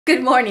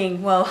Good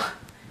morning. Well,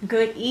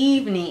 good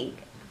evening.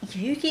 If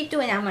you keep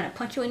doing that, I'm gonna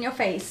punch you in your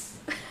face.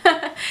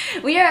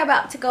 We are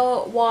about to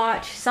go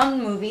watch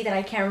some movie that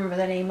I can't remember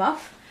the name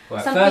of.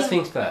 Right, first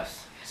things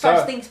first.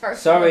 First things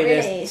first. Sorry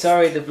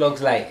the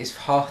vlog's late. It's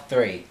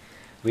 3:30.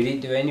 We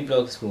didn't do any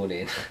vlogs this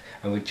morning,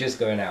 and we're just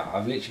going out.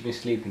 I've literally been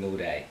sleeping all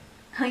day.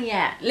 Oh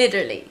yeah,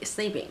 literally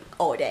sleeping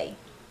all day.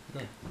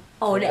 Yeah.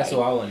 All day. That's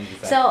what I wanted to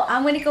say. So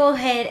I'm gonna go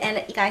ahead and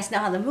let you guys know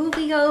how the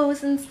movie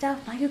goes and stuff.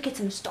 I could get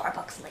some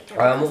Starbucks later.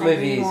 What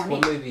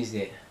movie is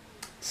it?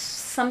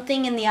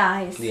 Something in the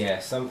Eyes. Yeah,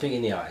 Something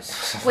in the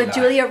Eyes. With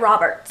Julia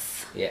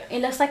Roberts. Yeah.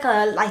 It looks like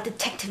a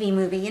detective-y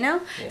movie, you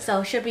know? Yeah.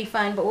 So it should be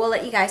fun, but we'll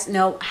let you guys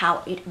know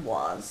how it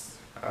was.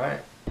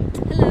 Alright.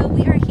 Hello,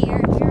 we are here.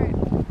 We're at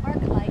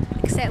Arclight,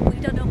 except we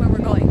don't know where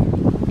we're going.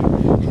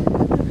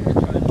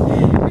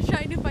 We're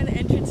trying to find the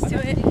entrance to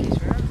it.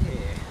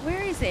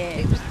 Where is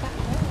it?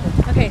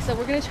 Okay, so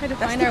we're gonna try to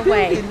find our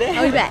way.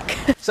 I'll be back.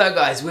 So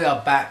guys, we are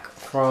back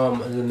from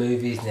the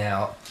movies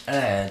now,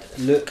 and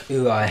look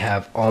who I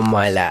have on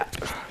my lap.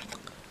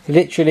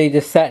 Literally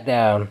just sat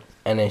down,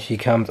 and then she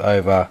comes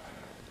over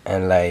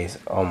and lays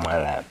on my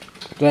lap.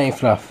 Don't you,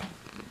 Fluff?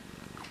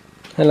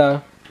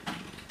 Hello.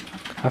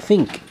 I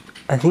think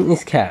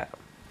this cat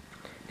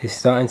is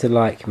starting to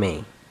like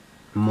me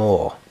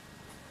more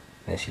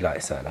than she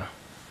likes Soda.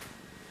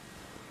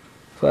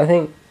 So I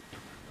think.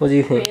 What do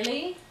you think?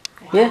 Really?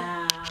 Yeah. Wow.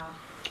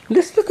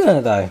 Let's look at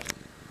her though.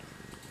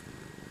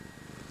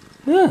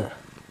 Look.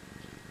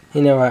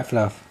 You know, right,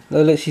 Fluff?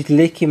 Look, she's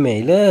licking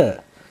me.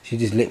 Look. She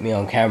just licked me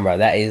on camera.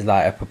 That is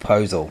like a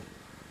proposal.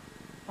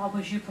 Why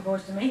would you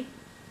propose to me?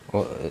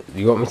 What,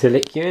 you want me to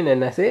lick you and then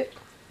that's it?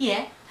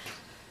 Yeah.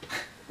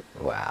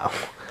 Wow.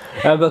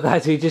 But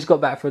guys, we just got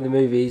back from the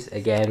movies.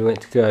 Again, we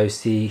went to go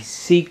see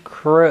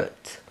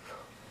Secret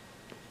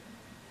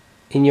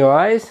in Your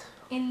Eyes?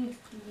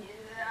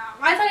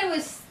 I thought it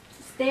was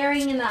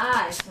Staring in the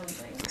Eyes or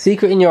something.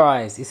 Secret in Your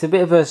Eyes. It's a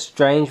bit of a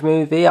strange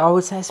movie. I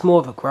would say it's more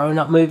of a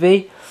grown-up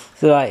movie.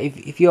 So like,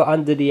 if you're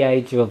under the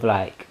age of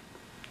like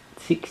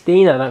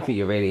 16, I don't think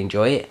you'll really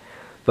enjoy it.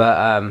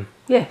 But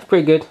yeah, it's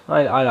pretty good.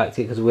 I liked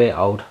it because we're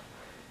old.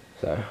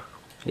 So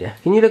yeah.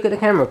 Can you look at the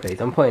camera, please?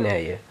 I'm pointing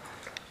at you.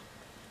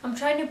 I'm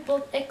trying to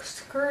book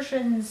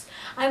excursions.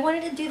 I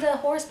wanted to do the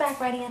horseback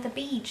riding at the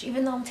beach,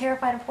 even though I'm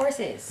terrified of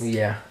horses.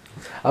 Yeah.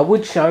 I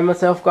would show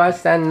myself, guys,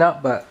 standing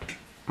up, but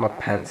my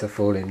pants are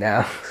falling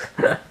down.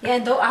 Yeah,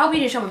 though I hope you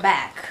didn't show my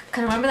back.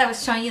 Because remember that I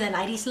was showing you the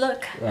 90s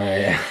look? Oh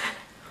yeah.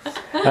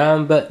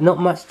 But not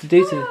much to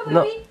do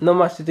not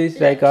much to do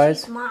today,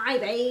 guys. She's my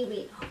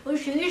baby. Oh,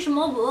 she's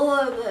my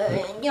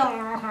baby.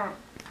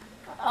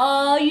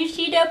 Oh, you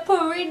see that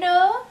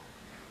Purina?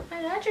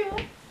 I got you.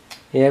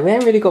 Yeah, we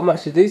haven't really got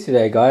much to do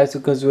today, guys,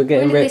 because we're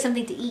getting ready.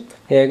 Something to eat.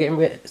 Yeah,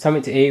 getting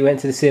something to eat. Went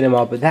to the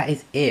cinema, but that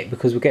is it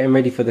because we're getting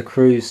ready for the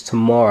cruise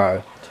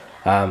tomorrow,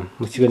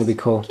 which is going to be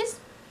cool. Kiss.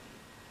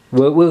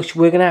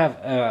 We're gonna have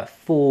a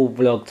full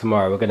vlog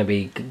tomorrow. We're gonna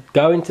be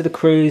going to the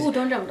cruise, Ooh,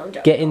 don't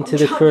jump. getting to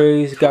the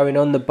cruise, going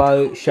on the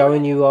boat,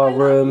 showing you our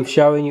room,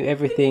 showing you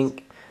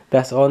everything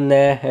that's on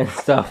there and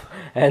stuff.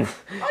 And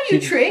you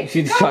trick!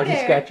 She just tried to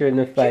scratch her in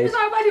the face. She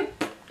was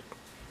about to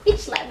bitch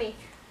slap me.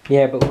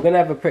 Yeah, but we're gonna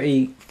have a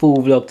pretty full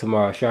vlog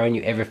tomorrow, showing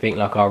you everything,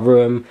 like our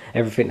room,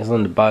 everything that's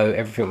on the boat,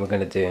 everything we're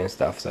gonna do and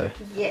stuff. So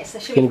yes,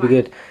 that should it's gonna be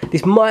good.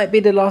 This might be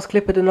the last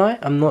clip of the night.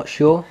 I'm not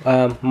sure.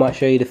 Might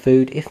show you the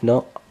food. If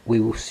not, we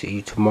will see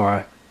you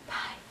tomorrow.